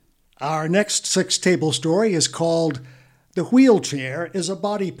Our next six-table story is called The Wheelchair is a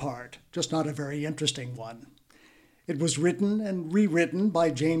Body Part, just not a very interesting one. It was written and rewritten by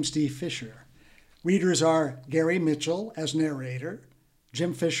James D. Fisher. Readers are Gary Mitchell as narrator,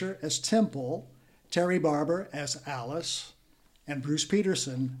 Jim Fisher as Temple, Terry Barber as Alice, and Bruce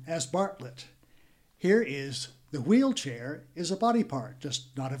Peterson as Bartlett. Here is The Wheelchair is a Body Part,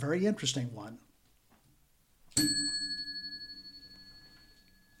 just not a very interesting one.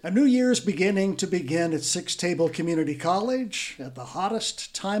 A new year's beginning to begin at Six Table Community College at the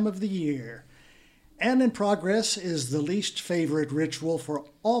hottest time of the year. And in progress is the least favorite ritual for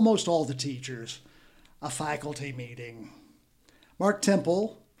almost all the teachers, a faculty meeting. Mark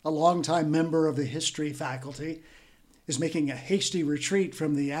Temple, a longtime member of the history faculty, is making a hasty retreat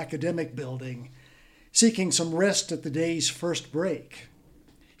from the academic building, seeking some rest at the day's first break.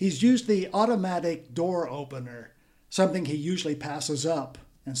 He's used the automatic door opener, something he usually passes up,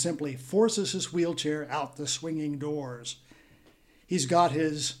 and simply forces his wheelchair out the swinging doors. He's got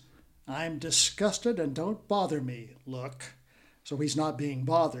his "I'm disgusted and don't bother me" look, so he's not being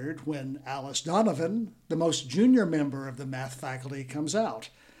bothered when Alice Donovan, the most junior member of the math faculty, comes out.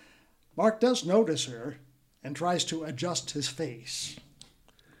 Mark does notice her and tries to adjust his face.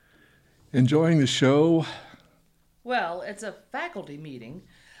 Enjoying the show? Well, it's a faculty meeting.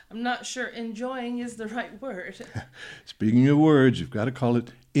 I'm not sure enjoying is the right word. Speaking of words, you've got to call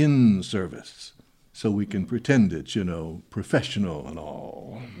it in-service, so we can pretend it's, professional and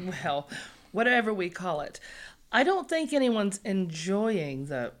all. Well, whatever we call it. I don't think anyone's enjoying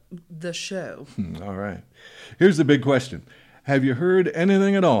the show. All right. Here's the big question. Have you heard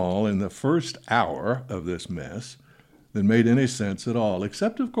anything at all in the first hour of this mess that made any sense at all,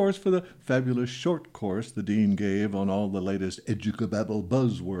 except, of course, for the fabulous short course the dean gave on all the latest educababble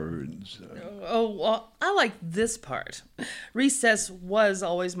buzzwords? Well, I like this part. Recess was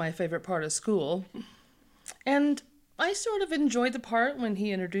always my favorite part of school. And I sort of enjoyed the part when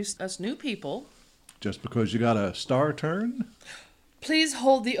he introduced us new people. Just because you got a star turn? Please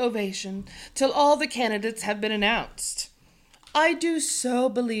hold the ovation till all the candidates have been announced. I do so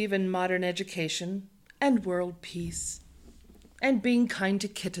believe in modern education and world peace and being kind to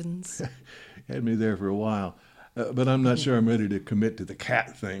kittens. Had me there for a while, but I'm not sure I'm ready to commit to the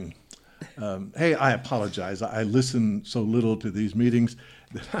cat thing. Hey, I apologize. I listen so little to these meetings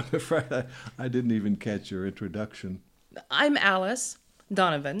that I'm afraid I didn't even catch your introduction. I'm Alice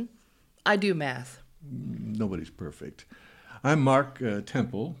Donovan. I do math. Nobody's perfect. I'm Mark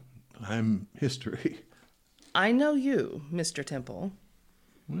Temple. I'm history. I know you, Mr. Temple.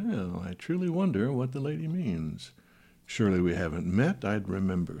 Well, I truly wonder what the lady means. Surely we haven't met. I'd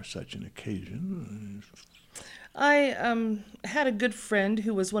remember such an occasion. I had a good friend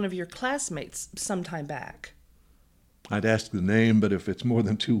who was one of your classmates some time back. I'd ask the name, but if it's more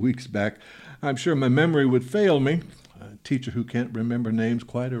than 2 weeks back, I'm sure my memory would fail me. A teacher who can't remember names,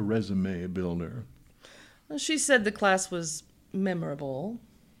 quite a resume builder. She said the class was memorable.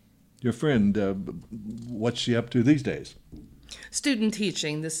 Your friend, what's she up to these days? Student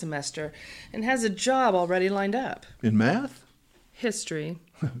teaching this semester, and has a job already lined up. In math? History.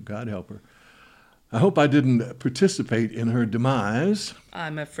 God help her. I hope I didn't participate in her demise.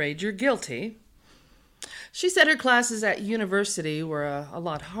 I'm afraid you're guilty. She said her classes at university were a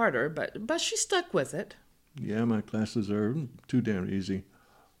lot harder, but she stuck with it. Yeah, my classes are too damn easy.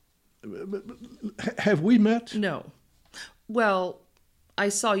 Have we met? No. Well, I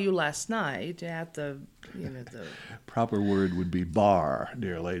saw you last night at the Proper word would be bar,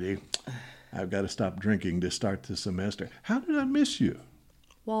 dear lady. I've got to stop drinking to start the semester. How did I miss you?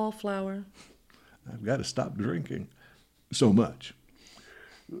 Wallflower. I've got to stop drinking so much.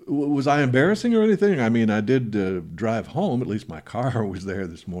 Was I embarrassing or anything? I mean, I did drive home. At least my car was there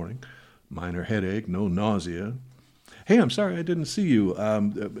this morning. Minor headache, no nausea. Hey, I'm sorry I didn't see you.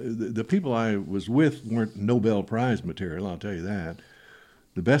 The people I was with weren't Nobel Prize material, I'll tell you that.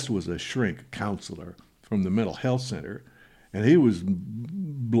 The best was a shrink counselor from the mental health center, and he was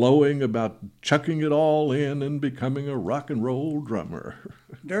blowing about chucking it all in and becoming a rock and roll drummer.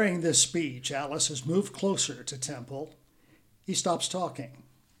 During this speech, Alice has moved closer to Temple. He stops talking.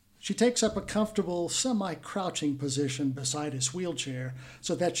 She takes up a comfortable, semi-crouching position beside his wheelchair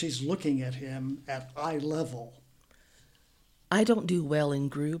so that she's looking at him at eye level. I don't do well in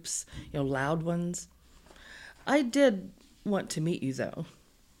groups, loud ones. I did want to meet you, though.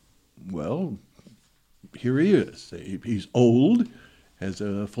 Well, here he is. He's old, has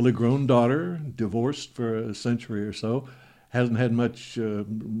a fully grown daughter, divorced for a century or so, hasn't had much oh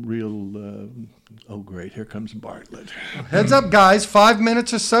great, here comes Bartlett. Heads up, guys, 5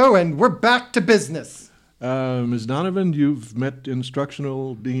 minutes or so, and we're back to business. Ms. Donovan, you've met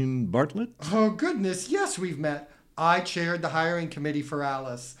Instructional Dean Bartlett? Oh, goodness, yes, we've met. I chaired the hiring committee for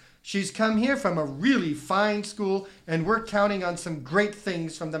Alice. She's come here from a really fine school, and we're counting on some great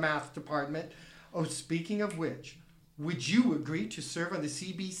things from the math department. Oh, speaking of which, would you agree to serve on the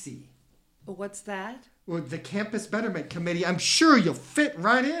CBC? What's that? Well, the Campus Betterment Committee. I'm sure you'll fit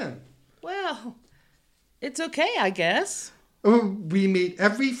right in. Well, it's okay, I guess. Oh, we meet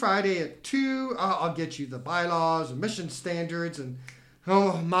every Friday at 2. I'll get you the bylaws and mission standards, and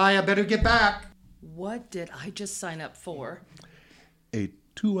oh my, I better get back. What did I just sign up for? A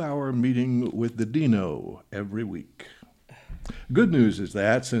 2-hour meeting with the Deano every week. Good news is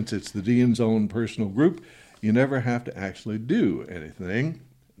that, since it's the Dean's own personal group, you never have to actually do anything.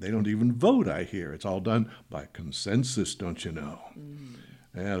 They don't even vote, I hear. It's all done by consensus, don't you know?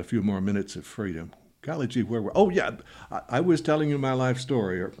 I had a few more minutes of freedom. Golly gee, where were... Oh, yeah, I was telling you my life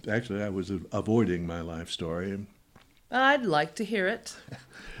story, or actually I was avoiding my life story. I'd like to hear it.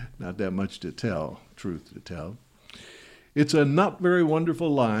 Not that much to tell, truth to tell. It's a not very wonderful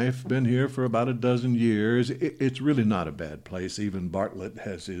life. Been here for about a dozen years. It's really not a bad place. Even Bartlett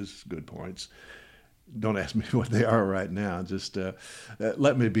has his good points. Don't ask me what they are right now. Just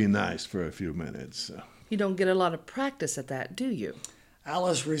let me be nice for a few minutes. You don't get a lot of practice at that, do you?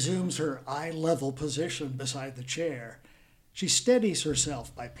 Alice resumes her eye-level position beside the chair. She steadies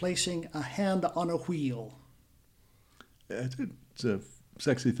herself by placing a hand on a wheel. It's a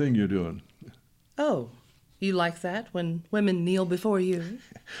sexy thing you're doing. Oh, you like that when women kneel before you?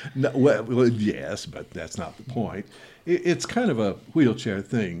 No, well, yes, but that's not the point. It's kind of a wheelchair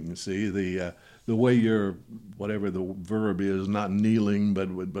thing, you see. The way you're, whatever the verb is, not kneeling,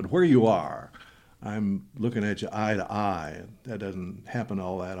 but where you are. I'm looking at you eye to eye, and that doesn't happen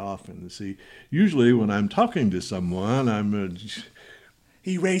all that often. You see, usually when I'm talking to someone, I'm...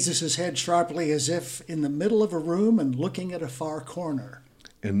 He raises his head sharply as if in the middle of a room and looking at a far corner.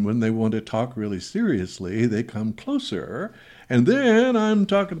 And when they want to talk really seriously, they come closer, and then I'm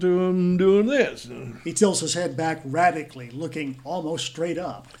talking to them doing this. He tilts his head back radically, looking almost straight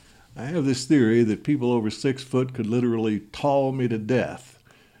up. I have this theory that people over 6 foot could literally tawl me to death.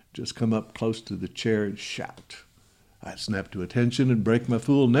 Just come up close to the chair and shout. I'd snap to attention and break my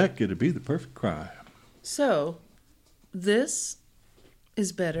fool neck. It'd be the perfect crime. So, this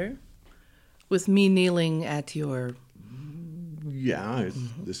is better? With me kneeling at your... Yeah,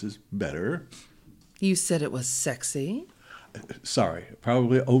 this is better. You said it was sexy? Sorry,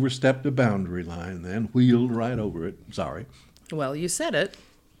 probably overstepped a boundary line then, wheeled right over it. Sorry. Well, you said it.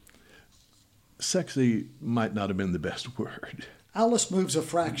 Sexy might not have been the best word. Alice moves a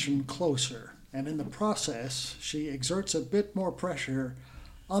fraction closer, and in the process, she exerts a bit more pressure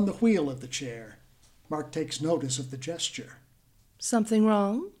on the wheel of the chair. Mark takes notice of the gesture. Something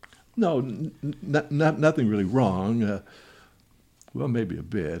wrong? No, nothing really wrong. Well, maybe a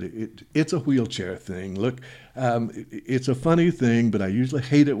bit. It's a wheelchair thing. Look, it's a funny thing, but I usually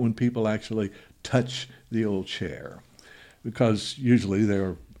hate it when people actually touch the old chair, because usually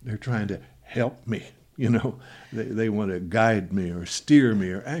they're trying to help me. You know, they want to guide me or steer me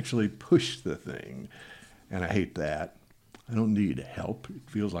or actually push the thing. And I hate that. I don't need help. It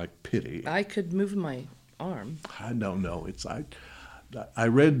feels like pity. I could move my arm. I don't know. I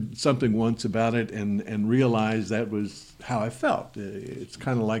read something once about it and realized that was how I felt. It's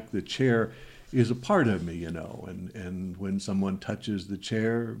kind of like the chair is a part of me, you know. And when someone touches the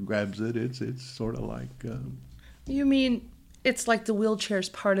chair, grabs it, it's sort of like... You mean... It's like the wheelchair's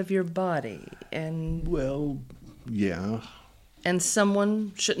part of your body, and... Well, yeah. And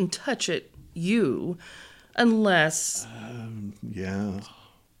someone shouldn't touch it, you, unless... Yeah.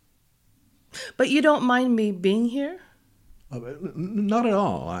 But you don't mind me being here? Not at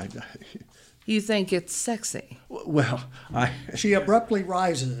all. You think it's sexy? Well, She abruptly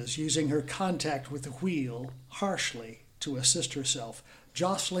rises, using her contact with the wheel harshly to assist herself,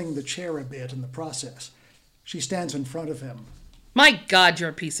 jostling the chair a bit in the process. She stands in front of him. My God, you're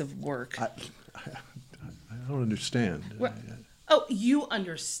a piece of work. I don't understand. Oh, you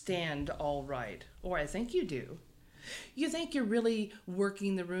understand all right. Or I think you do. You think you're really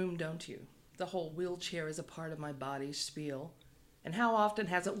working the room, don't you? The whole wheelchair is a part of my body spiel. And how often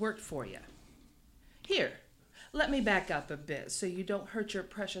has it worked for you? Here, let me back up a bit so you don't hurt your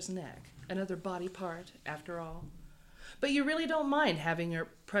precious neck. Another body part, after all. But you really don't mind having your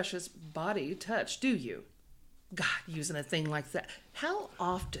precious body touched, do you? God, using a thing like that. How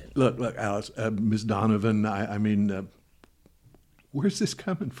often? Look, Alice, Miss Donovan, I mean, where's this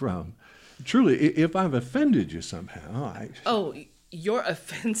coming from? Truly, if I've offended you somehow, Oh, you're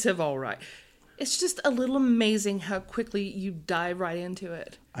offensive, all right. It's just a little amazing how quickly you dive right into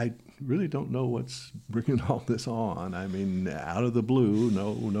it. I really don't know what's bringing all this on. I mean, out of the blue,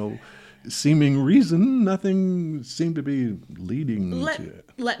 no seeming reason, nothing seemed to be leading to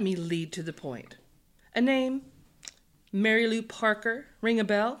it. Let me lead to the point. A name? Mary Lou Parker. Ring a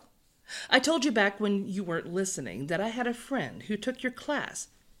bell? I told you back when you weren't listening that I had a friend who took your class,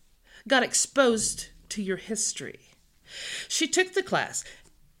 got exposed to your history. She took the class,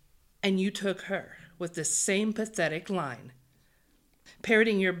 and you took her with the same pathetic line.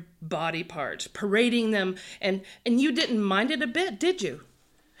 Parroting your body parts, parading them, and you didn't mind it a bit, did you?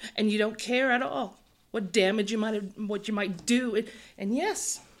 And you don't care at all what damage what you might do. And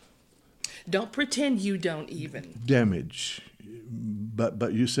yes, don't pretend you don't even. Damage.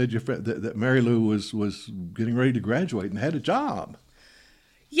 But you said your friend that Mary Lou was getting ready to graduate and had a job.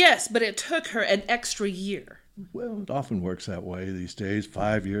 Yes, but it took her an extra year. Well, it often works that way these days.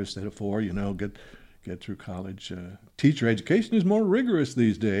 5 years instead of 4, get through college. Teacher education is more rigorous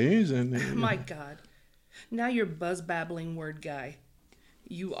these days. And My God. Now you're buzz-babbling word guy.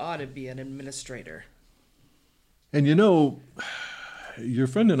 You ought to be an administrator. And your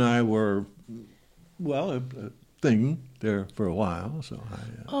friend and I were, well, a thing there for a while. So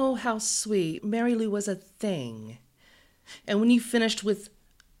Oh, how sweet. Mary Lou was a thing. And when you finished with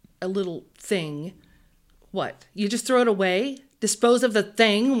a little thing, what? You just throw it away? Dispose of the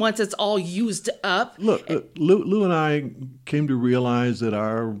thing once it's all used up? Look, Lou and I came to realize that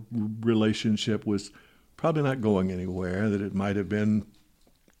our relationship was probably not going anywhere, that it might have been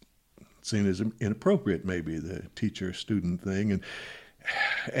seen as inappropriate, maybe, the teacher-student thing.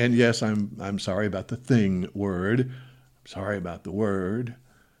 And yes, I'm sorry about the thing word. I'm sorry about the word.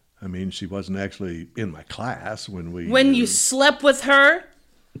 I mean, she wasn't actually in my class when we... When you slept with her?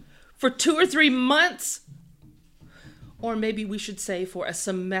 For 2 or 3 months? Or maybe we should say for a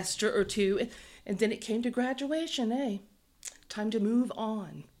semester or 2. And then it came to graduation, eh? Time to move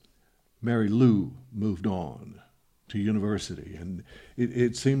on. Mary Lou moved on to university, and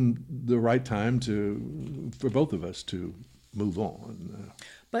it seemed the right time for both of us to move on.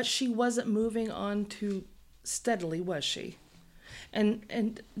 But she wasn't moving on too steadily, was she?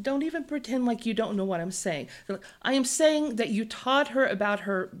 And don't even pretend like you don't know what I'm saying. I am saying that you taught her about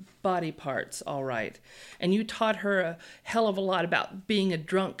her body parts, all right. And you taught her a hell of a lot about being a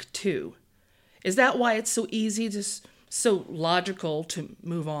drunk, too. Is that why it's so easy, so logical to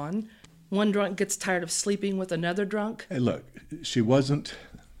move on? One drunk gets tired of sleeping with another drunk? Hey, look,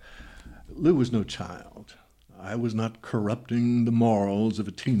 Lou was no child. I was not corrupting the morals of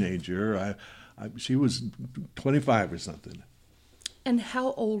a teenager. She was 25 or something. And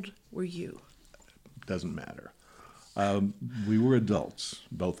how old were you? Doesn't matter. We were adults,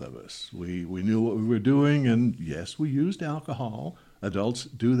 both of us. We knew what we were doing, and yes, we used alcohol. Adults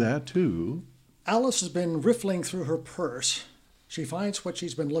do that too. Alice has been riffling through her purse. She finds what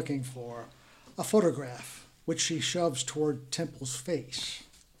she's been looking for, a photograph, which she shoves toward Temple's face.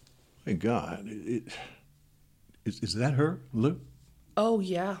 Thank God. Is that her, Lou? Oh,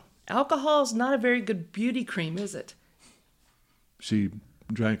 yeah. Alcohol's not a very good beauty cream, is it? She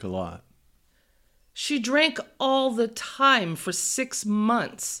drank a lot. She drank all the time for 6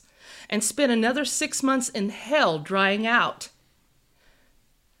 months and spent another 6 months in hell drying out.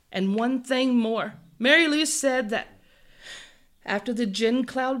 And one thing more. Mary Lou said that after the gin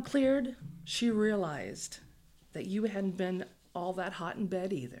cloud cleared, she realized that you hadn't been all that hot in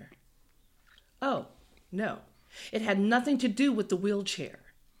bed either. Oh, no. It had nothing to do with the wheelchair.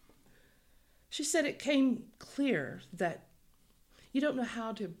 She said it came clear that you don't know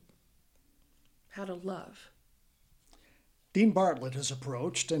how to love. Dean Bartlett has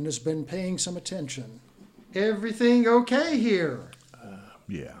approached and has been paying some attention. Everything okay here?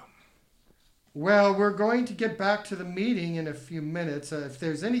 Yeah. Well, we're going to get back to the meeting in a few minutes. If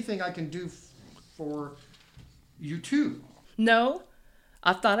there's anything I can do for you two. No,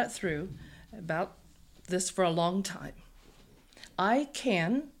 I've thought it through about this for a long time. I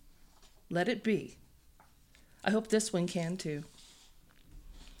can let it be. I hope this one can too.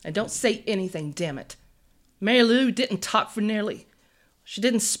 And don't say anything, damn it. Mary Lou didn't she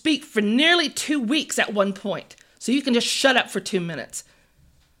didn't speak for nearly 2 weeks at one point. So you can just shut up for 2 minutes.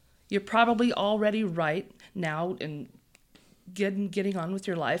 You're probably already right now in getting on with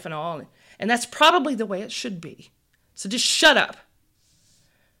your life and all. And that's probably the way it should be. So just shut up.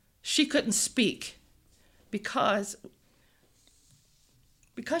 She couldn't speak because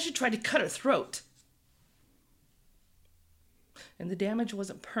you tried to cut her throat. And the damage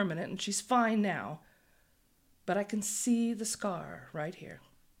wasn't permanent, and she's fine now. But I can see the scar right here.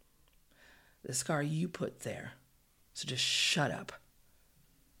 The scar you put there. So just shut up.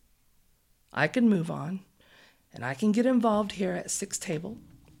 I can move on, and I can get involved here at Sixth Table.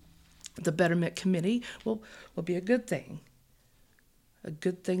 The Betterment Committee will be a good thing. A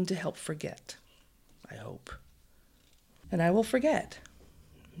good thing to help forget, I hope. And I will forget.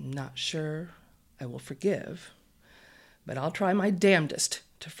 Not sure I will forgive, but I'll try my damnedest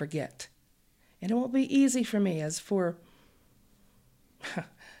to forget. And it won't be easy for me. As for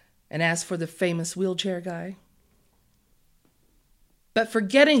the famous wheelchair guy. But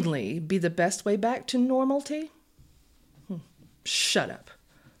forgettingly be the best way back to normality? Shut up.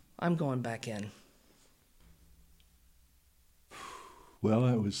 I'm going back in. Well,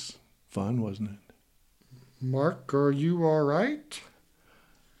 that was fun, wasn't it? Mark, are you all right?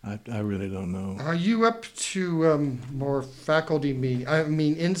 I really don't know. Are you up to more faculty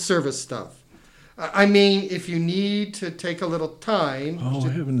in-service stuff? I mean, if you need to take a little time... Oh,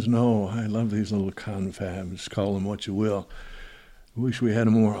 heavens no. I love these little confabs. Call them what you will. Wish we had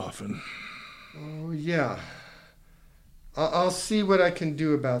them more often. Oh, yeah. I'll see what I can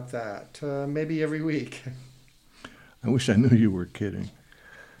do about that. Maybe every week. I wish I knew you were kidding.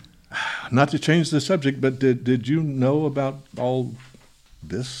 Not to change the subject, but did you know about all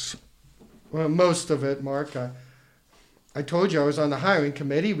this? Well, most of it, Mark. I told you I was on the hiring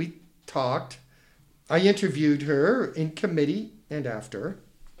committee. We talked. I interviewed her in committee and after.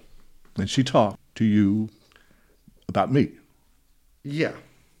 And she talked to you about me? Yeah.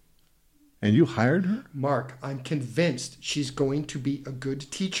 And you hired her? Mark, I'm convinced she's going to be a good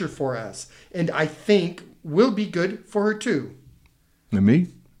teacher for us. And I think will be good for her too. And me?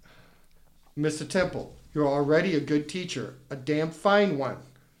 Mr. Temple, you're already a good teacher. A damn fine one.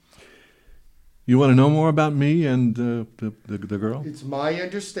 You want to know more about me and the girl? It's my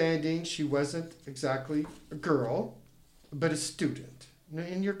understanding she wasn't exactly a girl, but a student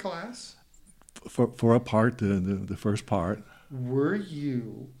in your class. For a part, the first part. Were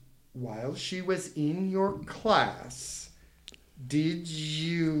you, while she was in your class, did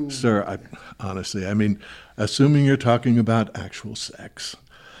you... Sir, honestly, assuming you're talking about actual sex.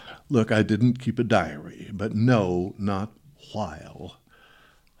 Look, I didn't keep a diary, but no, not while.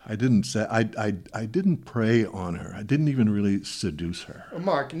 I didn't say, I didn't prey on her. I didn't even really seduce her.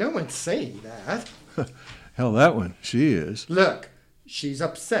 Mark, no one's saying that. Hell, that one, she is. Look, she's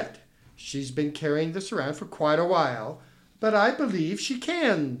upset. She's been carrying this around for quite a while, but I believe she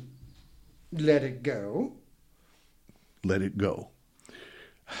can let it go. Let it go.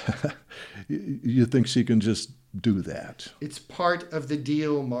 You think she can just do that? It's part of the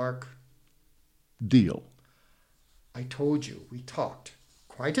deal, Mark. Deal? I told you, we talked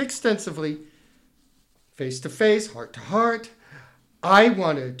quite extensively, face to face, heart to heart. I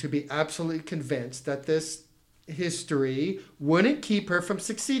wanted to be absolutely convinced that this history wouldn't keep her from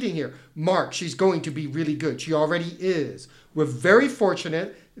succeeding here. Mark, she's going to be really good. She already is. We're very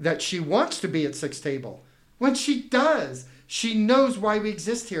fortunate that she wants to be at Sixth Table. When she does, she knows why we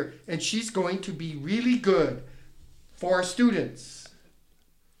exist here, and she's going to be really good for our students.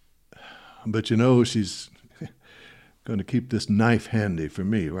 But she's going to keep this knife handy for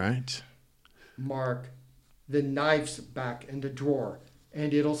me, right? Mark, the knife's back in the drawer,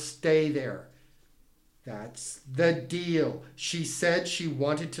 and it'll stay there. That's the deal. She said she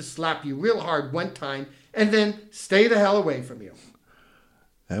wanted to slap you real hard one time and then stay the hell away from you.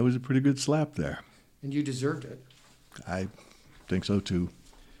 That was a pretty good slap there. And you deserved it. I think so, too.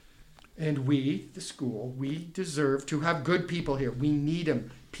 And we, the school, we deserve to have good people here. We need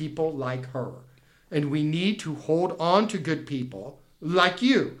them, people like her. And we need to hold on to good people like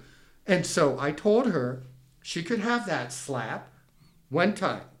you. And so I told her she could have that slap one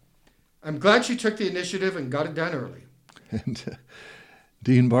time. I'm glad she took the initiative and got it done early. And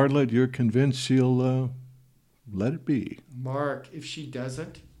Dean Bartlett, you're convinced she'll let it be? Mark, if she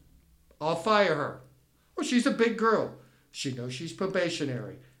doesn't, I'll fire her. Well, she's a big girl. She knows she's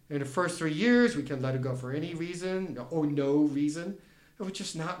probationary. In the first 3 years, we can let her go for any reason or no reason. It would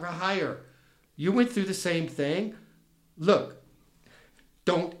just not rehire. You went through the same thing. Look,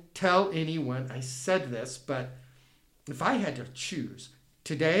 don't tell anyone I said this, but if I had to choose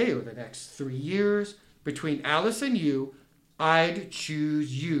today or the next 3 years between Alice and you, I'd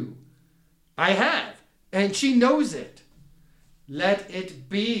choose you. I have, and she knows it. Let it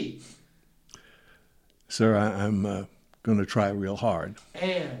be. Sir, I'm going to try real hard.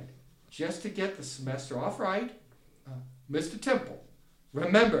 And just to get the semester off right, Mr. Temple,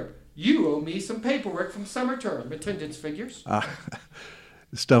 remember, you owe me some paperwork from summer term, attendance figures.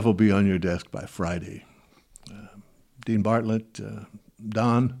 Stuff will be on your desk by Friday. Dean Bartlett,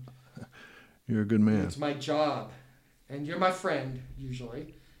 Don, you're a good man. It's my job, and you're my friend,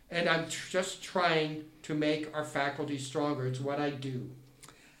 usually. And I'm just trying to make our faculty stronger. It's what I do.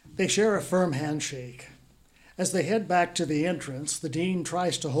 They share a firm handshake. As they head back to the entrance, the dean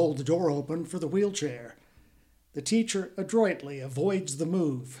tries to hold the door open for the wheelchair. The teacher adroitly avoids the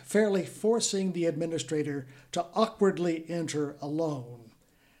move, fairly forcing the administrator to awkwardly enter alone.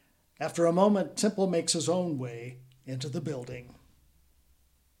 After a moment, Temple makes his own way into the building.